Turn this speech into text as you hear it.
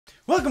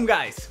Welcome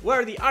guys,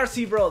 we're the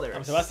RC Brothers.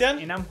 I'm Sebastian.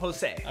 And I'm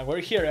Jose. And we're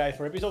here guys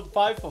for episode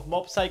 5 of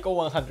Mob Psycho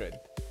 100.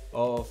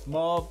 Of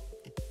Mob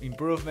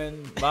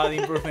Improvement, Body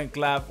Improvement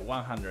Club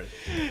 100.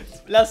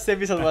 Last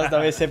episode was the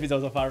best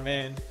episode so far,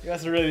 man. It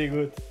was really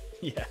good.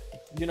 Yeah.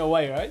 You know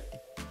why, right?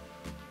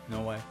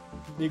 No way.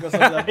 Because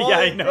of the Body Yeah,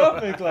 I know.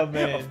 Improvement Club,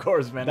 man. Of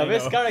course, man. The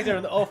best character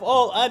of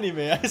all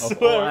anime, I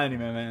swear. All anime,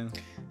 man.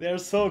 They're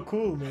so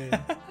cool,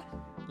 man.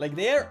 Like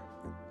they're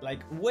like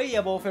way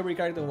above every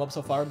character in Mob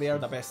so far. They are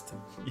the best.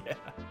 Yeah.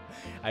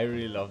 I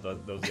really love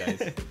those guys.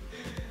 We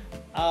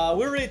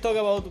already talked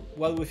about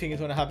what we think is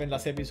gonna happen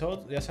last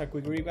episode. Just a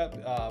quick recap.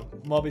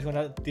 Mob is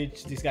gonna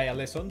teach this guy a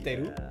lesson,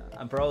 Teru.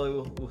 And probably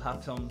we'll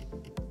have some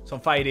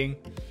fighting.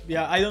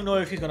 Yeah, I don't know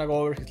if he's gonna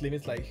go over his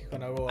limits. Like he's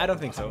gonna go. I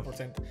don't think 100%.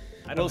 so.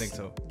 I don't think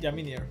so. Yeah,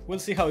 me neither. We'll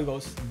see how it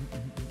goes.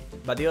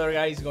 But the other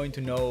guy is going to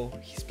know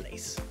his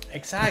place.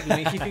 Exactly. I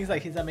mean, he thinks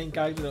like he's the main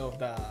character of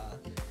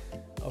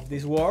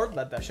this world,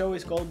 but the show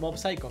is called Mob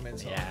Psycho, man.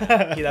 So.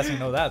 Yeah, he doesn't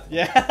know that.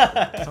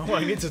 Yeah.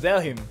 Someone needs to tell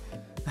him.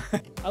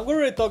 And we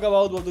already talked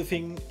about what we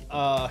think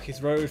his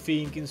brother is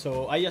thinking,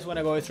 so I just want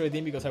to go straight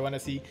in because I want to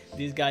see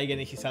this guy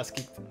getting his ass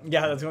kicked.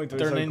 Yeah, that's going to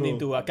be so turning cool.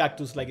 into a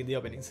cactus like in the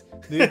openings.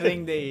 Do you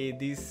think the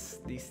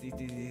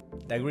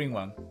green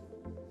one?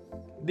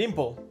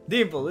 Dimple.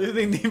 Dimple, do you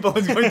think Dimple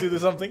is going to do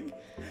something?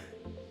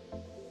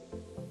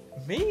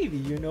 Maybe,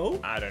 you know?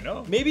 I don't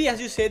know. Maybe,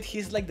 as you said,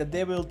 he's like the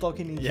devil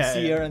talking in his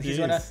ear, and he's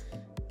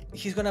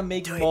gonna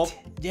make Mob,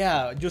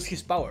 use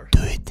his power. Do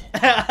it.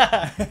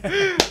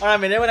 Alright,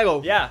 man, I wanna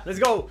go. Yeah, let's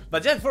go.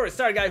 But just before we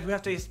start, guys, we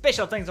have to say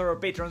special thanks to our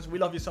patrons. We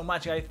love you so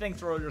much, guys. Thanks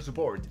for all your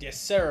support. Yes,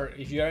 sir.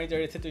 If you are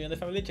interested to join the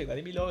family, check that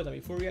link below. There'll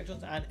be full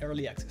reactions and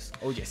early access.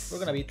 Oh yes. We're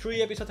gonna be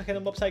 3 episodes ahead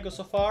of Mob Psycho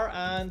so far,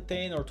 and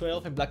 10 or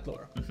 12 in Black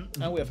Clover.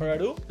 And without further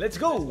ado, let's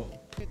go.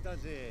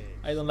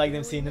 I don't like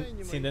them seeing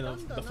them on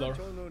the floor.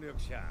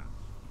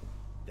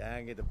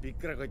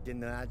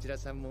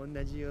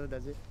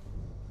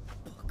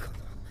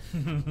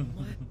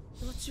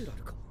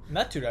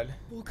 Natural.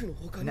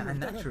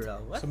 Natural.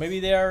 What? So maybe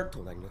they are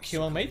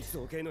human made?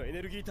 The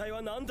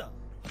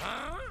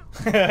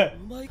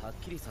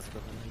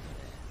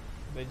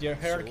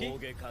hierarchy?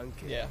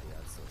 Yeah.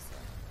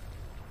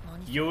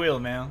 You will,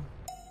 man.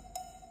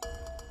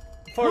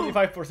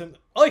 45%.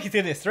 Oh, he's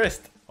getting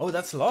stressed. Oh,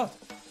 that's a lot.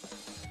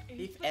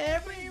 If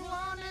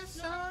everyone is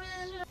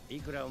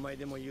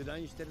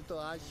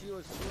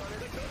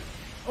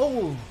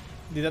Oh,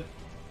 did that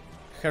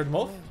hurt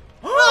Mob?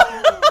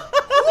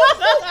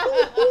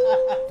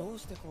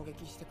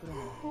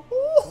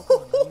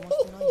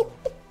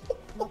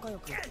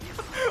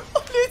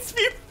 Let's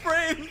be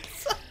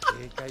friends.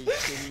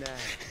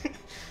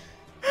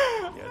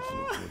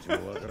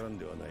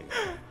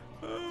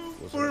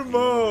 Poor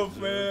Mob,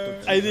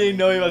 man. I didn't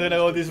know it was gonna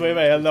go this way,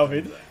 but I love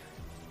it.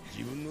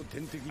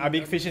 A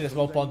big fish in a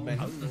small pond, man.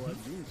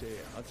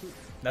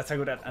 That's a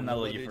good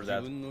analogy for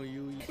that.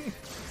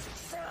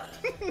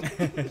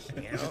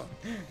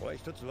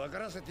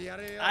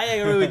 I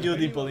agree with you,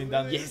 Dimple, in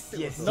that.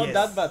 Yes. Not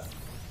that, but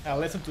a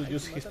lesson to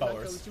use his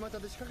powers.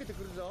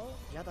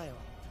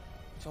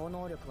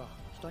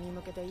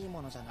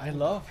 I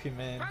love him,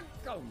 man.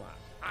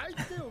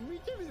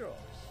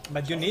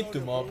 But you need to,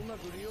 Mob.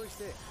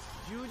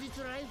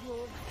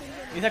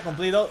 It's a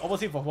complete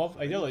opposite of Mob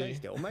ideology.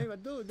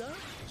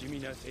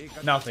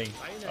 Nothing.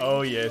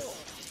 Oh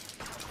yes.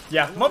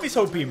 Yeah, Mob is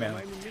OP, man.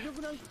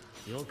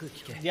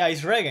 Yeah,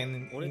 it's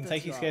Reagan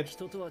inside his head.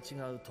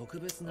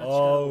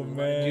 Oh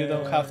man. You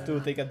don't have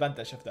to take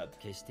advantage of that.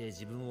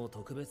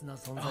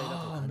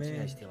 Oh,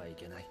 man.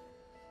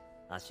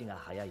 足が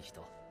速い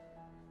人、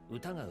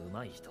歌が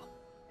上手い人、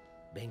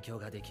勉強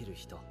ができる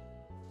人、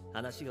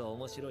話が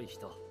面白い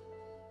人、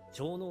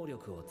超能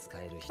力を使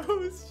える人、こ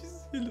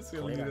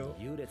れらに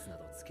優劣な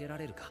どつけら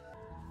れるか。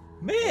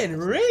Man,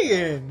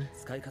 Reagan!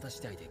 使い方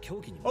次第で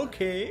競技にもなる。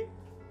Okay.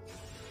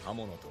 刃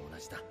物と同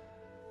じだ。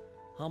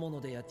刃物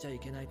でやっちゃい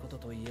けないこと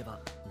といえ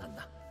ばなん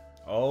だ。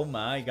 Oh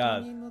my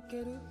god.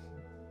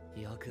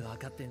 よくわ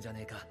かってんじゃ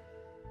ねえか。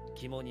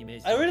 I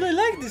really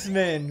like this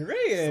man,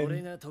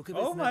 Reagan.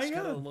 Oh my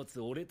god.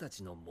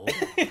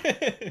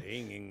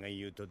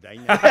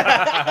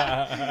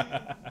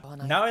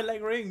 Now I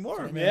like Reagan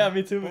more, man. Yeah,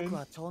 me too, man.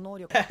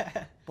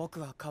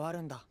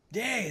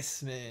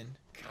 Yes, man.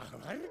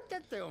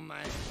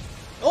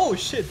 Oh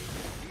shit.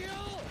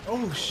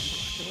 Oh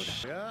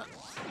shit.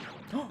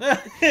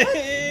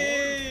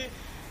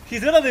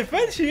 He's gonna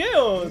defend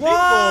Shieo.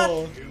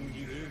 What?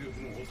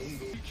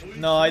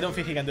 No, I don't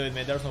think he can do it,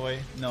 man. There's no way.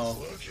 No.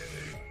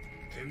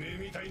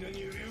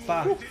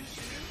 Fuck.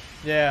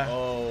 Yeah.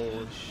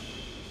 Oh.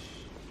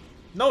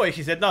 No way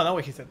he said. No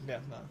way he said.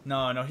 Yeah,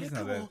 no. No, he's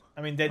not dead.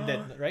 I mean,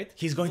 dead, right?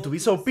 He's going to be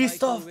so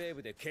pissed off.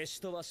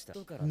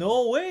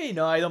 No way.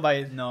 No, I don't buy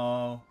it.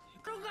 No.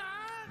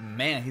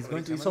 Man, he's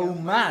going to be so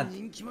mad.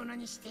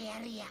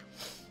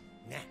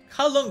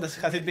 How long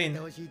has it been?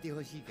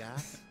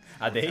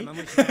 A day?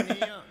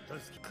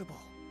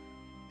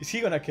 Is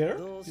he gonna care?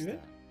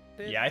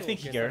 Yeah, I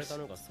think he cares.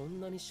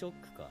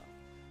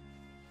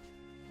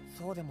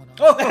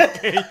 Oh,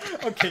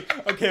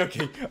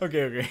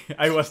 okay.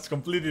 I was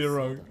completely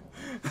wrong.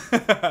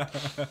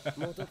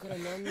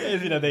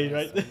 It's in a day,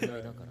 right?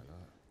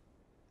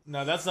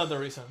 No, that's not the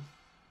reason.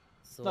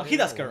 No, he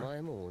does care.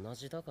 Oh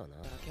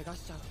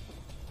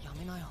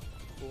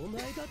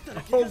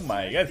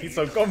my god, he's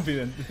so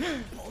confident.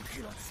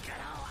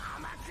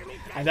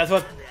 And that's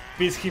what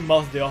pisses him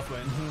off the off,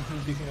 man.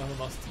 Pisses him off the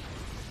most.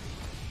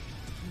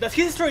 That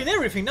he's destroying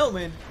everything now,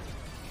 man.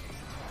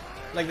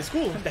 Like the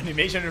school. The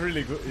animation is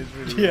really good. It's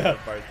really good, Yeah. that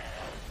part.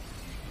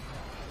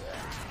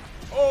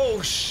 Oh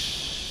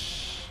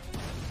shh.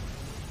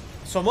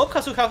 So Mob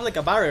has to have like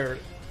a barrier,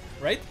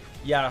 right?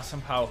 Yeah,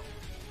 somehow.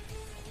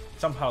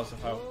 Somehow.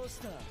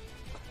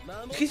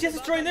 He's just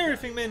destroying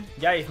everything, man.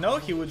 Yeah, if no,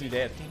 he would be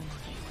dead.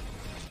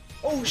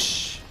 Oh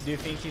shh. Do you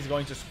think he's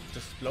going to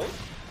explode?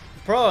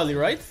 Probably,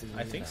 right?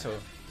 I think so.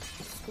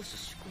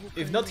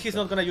 If not, he's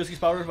not gonna use his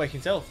powers by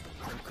himself.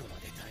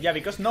 Yeah,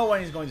 because no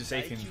one is going to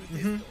save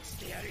him.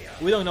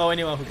 We don't know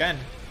anyone who can.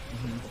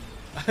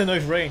 I don't know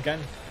if Reagan can.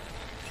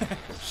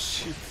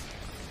 Shit.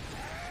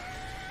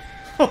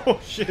 Oh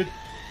shit.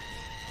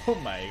 Oh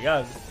my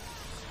god.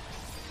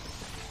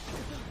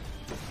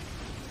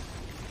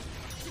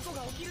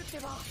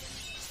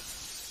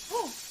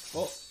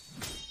 Oh.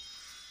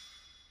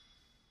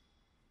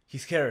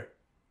 He's scared.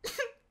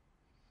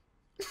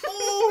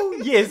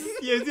 Oh yes.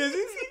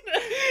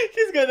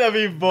 He's gonna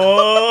be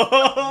bold.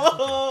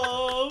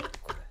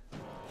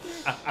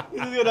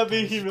 This is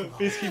gonna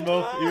piss him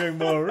off even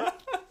more.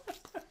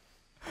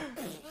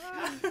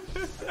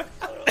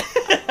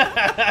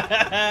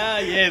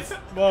 Yes,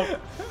 Bob.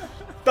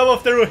 Top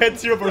of Teru head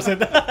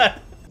 0%.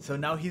 So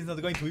now he's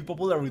not going to be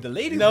popular with the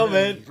ladies. No,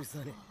 man.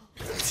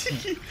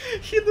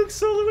 He looks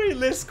so way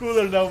less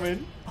cooler now,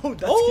 man.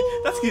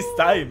 Oh, that's his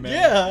time, man.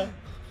 Yeah.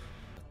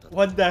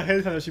 What the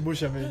hell,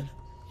 Hanashimusha, man?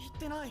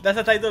 That's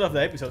the title of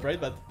the episode, right?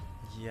 But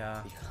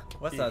Yeah.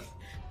 What's that?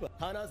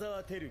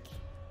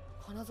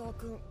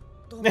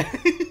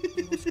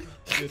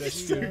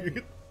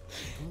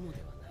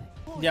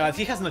 yeah, but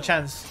he has no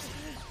chance.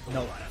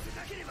 No.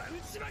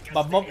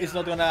 But Mob is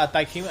not gonna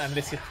attack him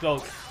unless he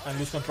explodes and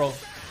lose control.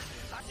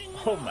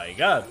 Oh my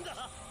god.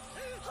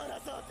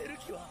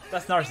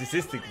 That's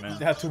narcissistic, man.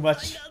 They have too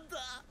much.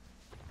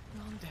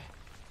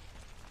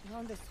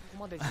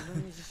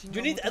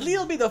 You need a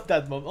little bit of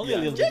that, Mob. Only a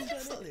little bit.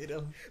 Just a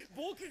little.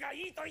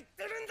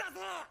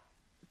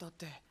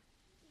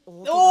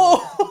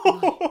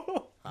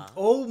 Oh!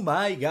 Oh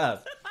my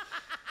god.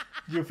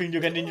 You think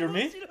you can injure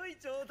me?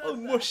 Oh,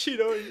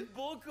 Moshiroi.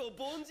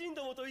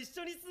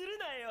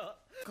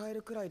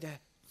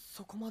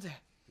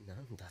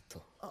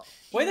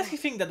 Why does he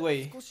think that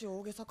way?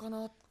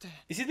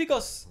 Is it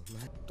because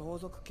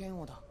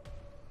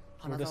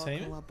we're the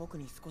same?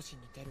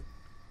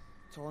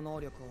 超能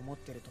力を持っ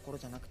てるところ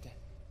じゃなくて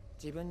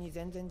自分に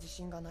全然自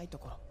信がないと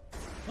こ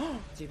ろ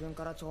自分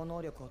から超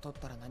能力を取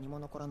ったら何も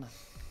残らない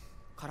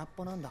空っ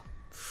ぽなんだ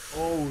Oh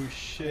そ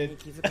れに shit.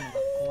 気づくのが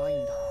怖い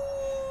んだ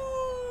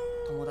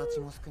友達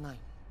も少ない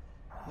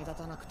目立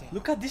たなくて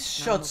Look at these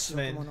shots,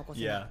 何の記憶も man. 残せ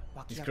ない Yeah,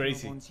 脇 it's 役の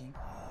crazy. 凡人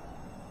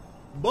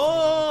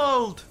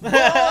Bold!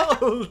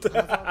 Bold!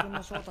 花沢君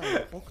の正体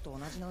は僕と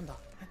同じなんだ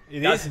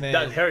It is, man.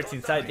 That hurts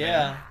inside,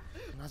 Yeah.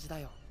 同じだ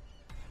よ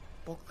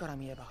僕から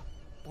見れば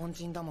凡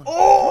人だもん Oh!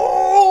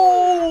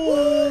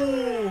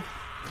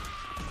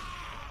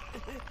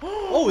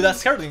 Oh,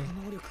 that's hurting.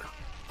 能力が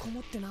こも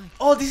ってない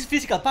Oh, this is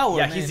physical power.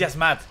 Yeah, man. he's just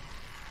mad.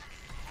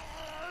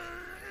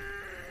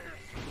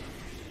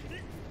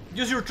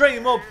 Use your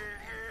training, Mob.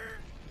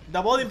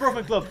 The Body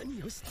Improvement Club.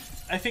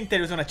 I think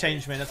Teru's gonna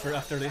change, man.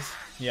 After this.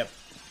 Yep.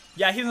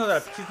 Yeah, he's not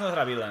a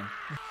villain.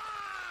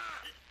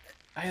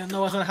 I don't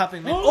know what's gonna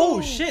happen, man.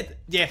 Oh shit!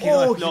 Yeah, he's Oh,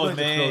 gonna he's explode, going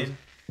to man. explode.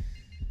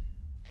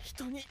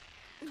 人に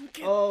抜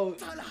け Oh,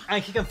 たら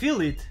and he can feel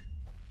it.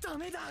 ダ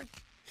メだ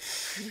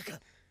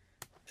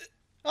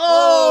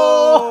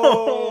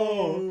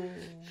Oh!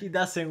 He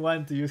doesn't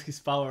want to use his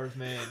powers,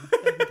 man.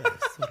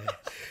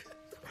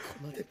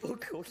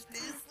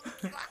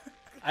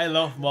 I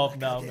love Mob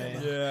now,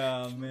 man.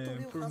 Yeah,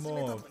 man. Poor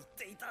Mob.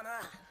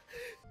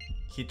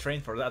 He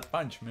trained for that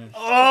punch, man.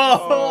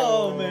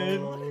 Oh,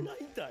 man. な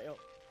いんだよ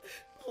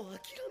もう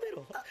諦め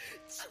ろ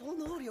超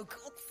能力を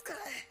使え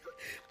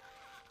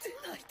で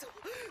ないと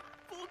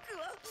僕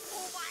は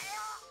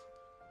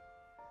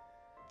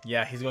お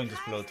Yeah, he's going to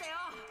explode.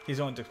 He's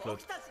going to explode.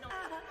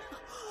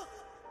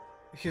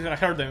 He's gonna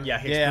hurt them. Yeah,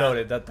 he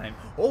exploded that time.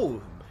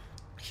 Oh!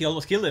 He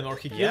almost killed them, or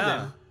he killed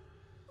Yeah.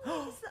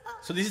 them.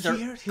 So this is He our...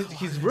 hurt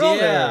his brother!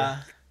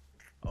 Yeah.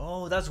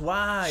 Oh, that's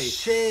why!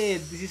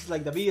 Shit, this is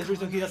like the biggest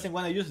reason he doesn't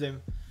want to use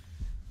them.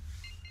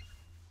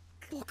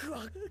 僕は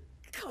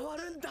変わ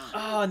るんだ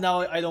Oh, now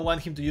I don't want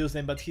him to use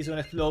them, but he's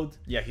gonna explode.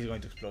 Yeah, he's going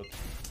to explode.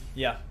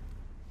 Yeah.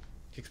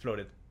 He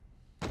exploded.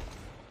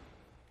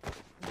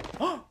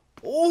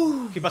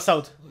 Oh! He passed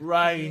out.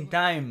 Right in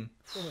time.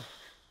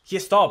 He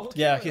stopped.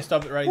 Yeah, he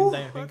stopped right in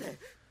time, I think.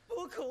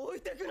 僕を置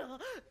いてくな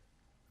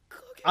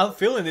I'm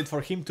feeling it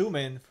for him too,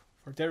 man.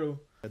 For Teru.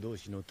 同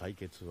士の対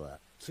決は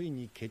つい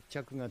に決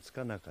着がつ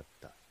かなかっ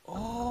た。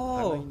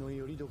Oh.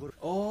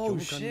 Oh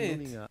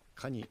shit.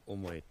 かに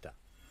思えた。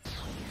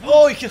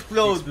 Oh, he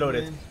exploded.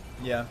 Exploded. Man.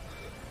 Yeah.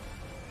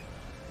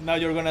 Now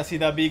you're gonna see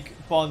the big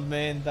pond,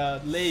 man,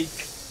 the lake.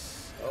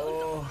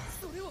 Oh.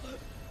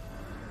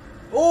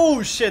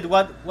 Oh shit,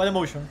 what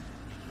emotion?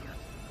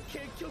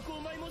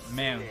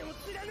 Man.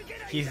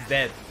 He's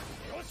dead.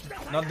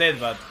 Not dead,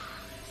 but.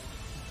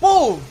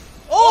 Boom!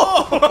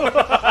 Oh!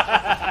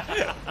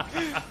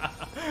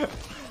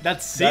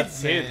 That's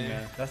That's it, it, man.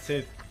 man. That's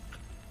it.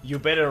 You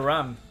better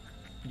run.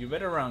 You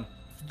better run.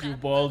 You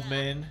bald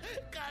man.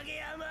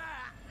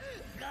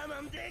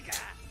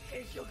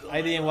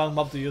 I didn't want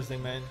Mob to use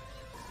them, man.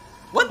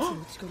 What?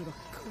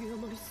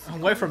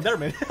 Away from there,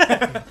 man.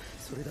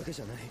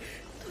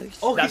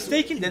 Oh, That's- he's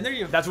taking the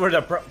energy. That's where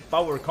the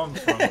power comes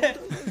from.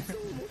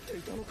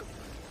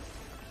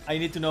 I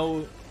need to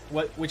know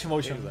which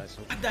emotion. テルは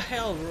そ What the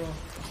hell, bro?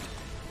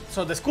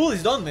 So the school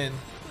is done, man.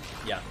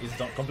 Yeah, it's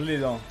done. Completely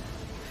done.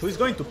 Who's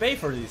going to pay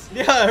for this?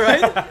 Yeah,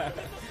 right?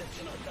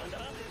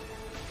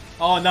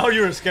 Oh, now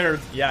you're scared.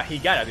 Yeah, he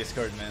gotta be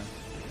scared, man.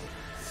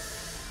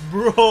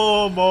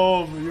 Bro,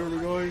 Mom, you're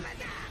going.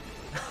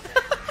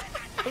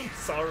 I'm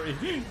sorry.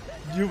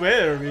 You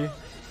better be.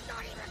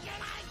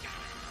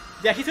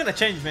 Yeah, he's gonna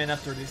change, man,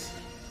 after this.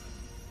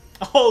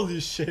 Holy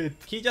shit.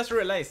 He just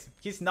realized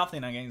he's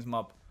nothing against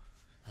Mob.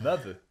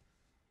 Love.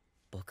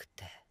 僕っ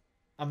て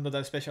I'm not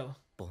that special.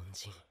 凡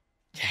人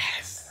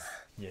Yes.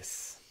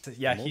 Yes.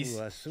 Yeah, モ he's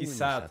ブはすぐに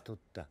sad. 悟っ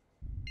た。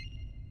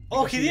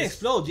 Oh, he didn't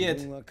explode 自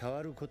yet. 分は変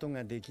わること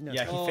ができな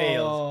Yeah, か he っ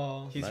failed.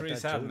 Oh. He's た。ま really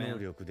た超 sad, 能 man.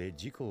 力で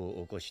事故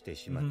を起こして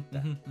しまった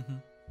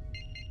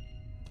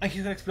And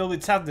he's gonna explode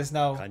with sadness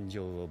now. 感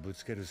情をぶ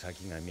つける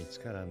先が見つ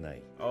からな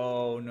い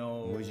Oh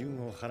no. 矛盾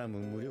をはらむ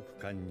無力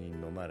感に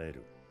飲まれ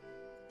る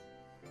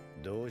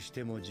どうし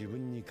ても自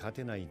分に勝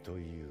てないと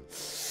いう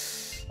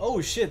Oh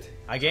shit.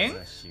 Again?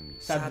 悲しみ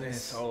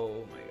Sadness.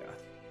 Oh my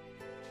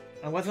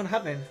god. And what's gonna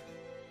happen?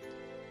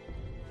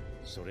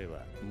 それは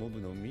モブ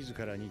の自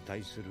らに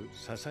対する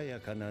ささや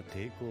かな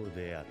抵抗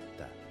であっ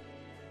た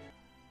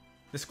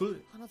The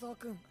school. 花沢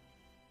君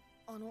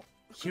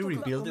He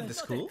rebuilt the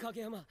school?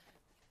 影山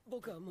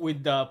僕はもう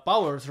With the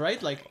powers,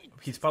 right? Like,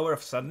 His power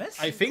of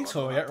sadness? I think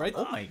so, yeah, right?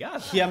 Oh my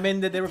god. He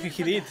amended everything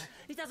he did.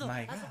 いたぞ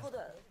My あそこ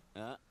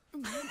だ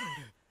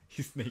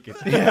He's naked.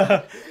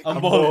 Yeah. I'm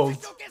I'm bald. bald.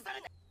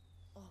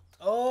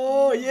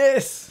 Oh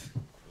yes.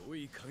 お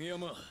い影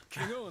山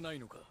怪我はない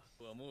のか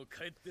もう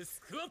帰ってス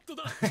クワット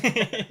だ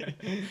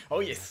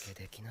Oh だ yes.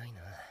 けできない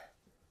な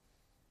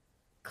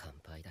乾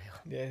杯だよ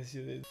Yes,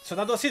 you did. So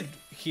that was it.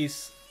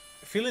 His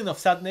feeling of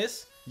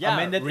sadness Yeah.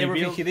 amended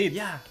everything revealed- he did.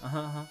 Yeah.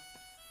 Uh-huh.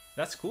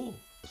 That's cool.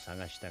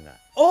 探したが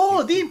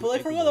Oh, Dimple, I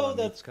forgot about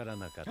見 that. つから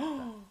なかった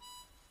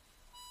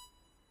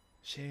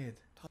Shit.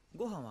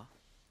 ご飯は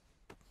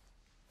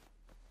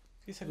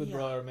He's a good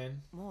brother, man.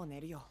 もう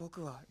寝るよ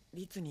僕は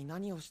リツに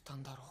何をした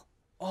んだろ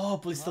Oh,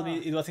 please tell me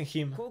it wasn't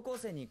him. 高校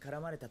生に絡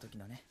まれた時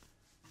のね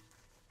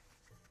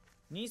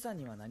兄さん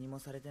には何も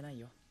されてない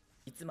よ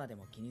いつまで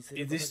も気にする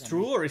Is ことじ this ゃ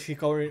true ない or is he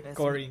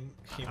covering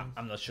him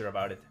I'm not sure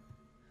about it.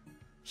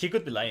 He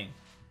could be lying.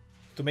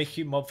 to make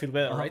him up feel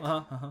better, right?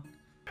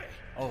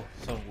 Oh,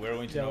 so we're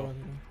going to Yeah, know.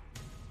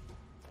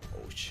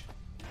 well, Ouch.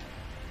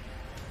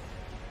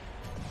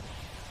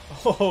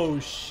 Oh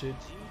shit.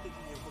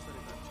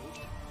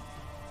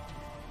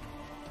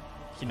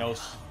 He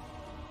knows.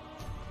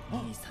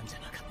 兄さんじゃ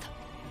なかった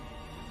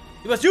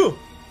It was you!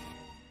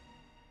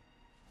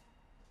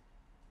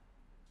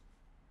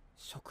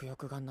 食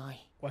欲がな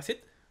い Was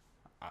it?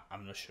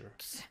 I'm not sure.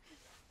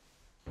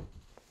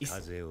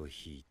 風邪を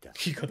ひいた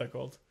He got a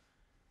cold.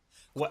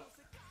 What?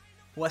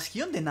 Was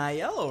he on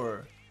denial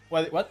or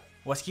What?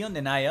 was he on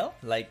denial?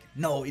 Like,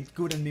 no, it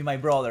couldn't be my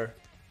brother,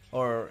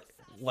 or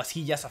was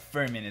he just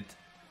affirming it?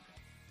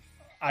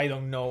 I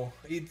don't know.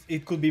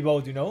 It could be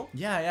both, you know?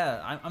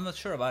 Yeah, I'm not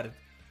sure about it.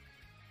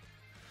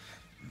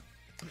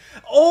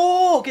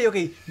 Oh,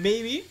 okay.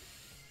 Maybe.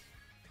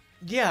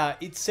 Yeah,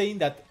 it's saying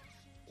that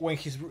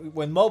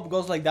when Mob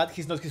goes like that,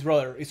 he's not his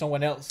brother, it's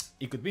someone else.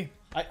 It could be.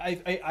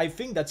 I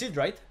think that's it,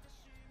 right?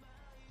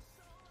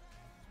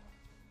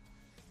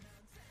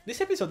 This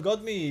episode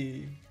got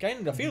me kind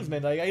of the feels,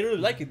 man. Like, I really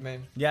like it,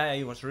 man. Yeah,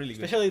 it was really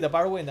good. Especially the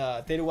part when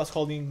Teru was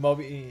holding Mob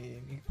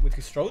with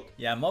his throat.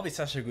 Yeah, Mob is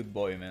such a good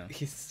boy, man.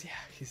 He's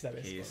the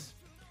best. He man. is.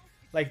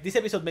 Like, this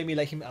episode made me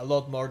like him a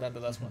lot more than the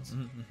last ones.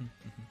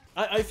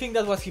 I think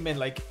that's what he meant.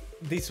 Like,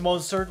 this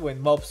monster,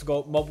 when Mob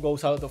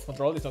goes out of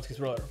control, is not his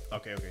brother.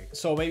 Okay.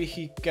 So maybe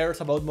he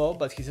cares about Mob,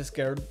 but he's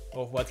scared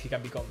of what he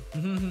can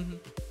become.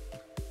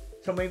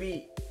 So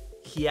maybe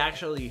he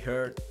actually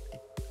heard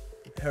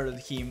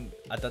him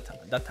at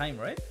that time,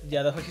 right?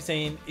 Yeah, that's what he's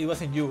saying. It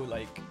wasn't you,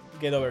 like,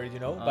 get over it, you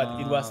know. But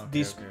it was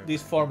Okay, okay.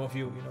 this form of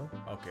you, you know.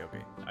 Okay.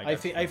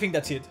 I think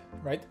that's it,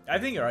 right? I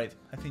think you're right.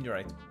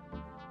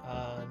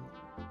 And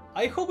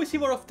I hope we see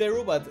more of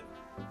Teru, but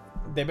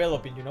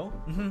developing, you know.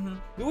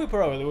 We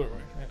probably will,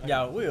 right?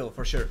 Yeah, we will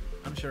for sure.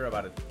 I'm sure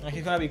about it. And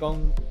he's gonna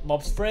become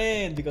Mob's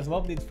friend because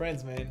Mob needs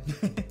friends, man.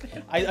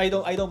 I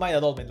don't mind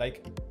at all, man.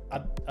 Like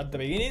at the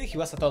beginning he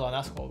was a total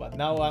asshole, but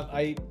now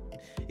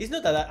It's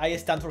not that I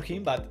stand for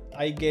him, but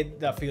I get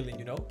the feeling,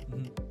 you know.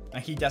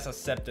 And he just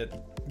accepted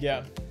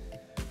Yeah.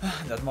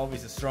 that Moby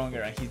is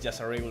stronger and he's just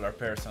a regular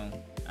person.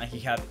 And he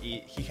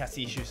has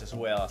issues as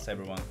well as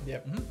everyone.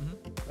 Yep.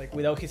 Like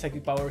without his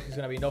psychic powers, he's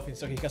gonna be nothing.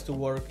 So he has to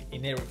work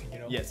in everything, you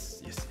know.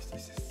 Yes.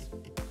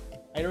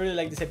 I really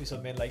like this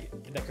episode, man. Like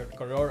the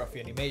choreography,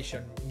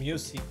 animation,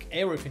 music,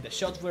 everything. The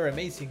shots were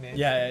amazing, man.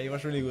 Yeah, it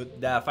was really good.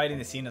 The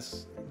fighting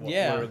scenes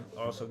were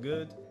also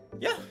good.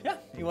 Yeah,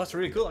 it was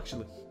really cool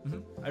actually.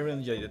 I really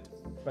enjoyed it.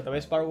 But the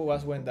best part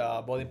was when the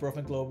Body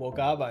Improvement Club woke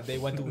up and they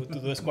went to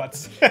do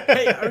squats.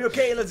 Hey, are you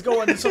okay? Let's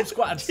go and do some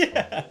squats.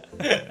 Yeah.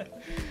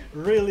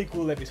 Really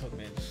cool episode,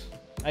 man.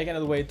 I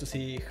cannot wait to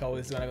see how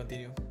it's gonna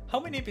continue. How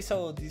many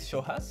episodes this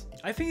show has?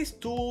 I think it's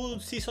 2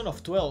 seasons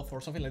of 12 or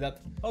something like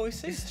that. Oh,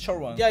 it's a short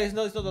one. Yeah, it's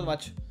not that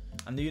much.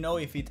 And do you know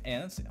if it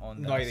ends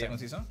on the No idea. second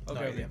season? No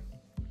Okay. idea.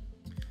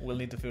 We'll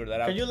need to figure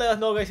that out. Can you let us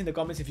know, guys, in the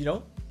comments if you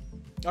know?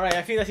 Alright,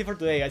 I think that's it for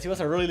today, guys. It was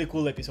a really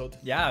cool episode.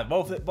 Yeah,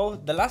 both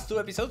the last 2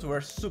 episodes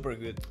were super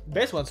good.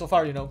 Best one so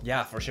far, you know.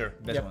 Yeah, for sure.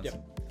 Best ones. Yep.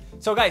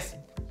 So guys,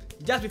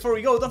 just before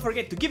we go, don't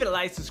forget to give it a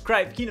like,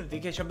 subscribe, hit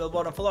notification bell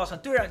button, follow us on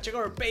Twitter, and check out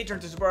our Patreon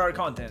to support our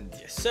content.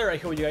 Yes, sir. I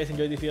hope you guys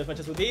enjoyed this video as much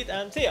as we did,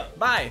 and see ya.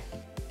 Bye!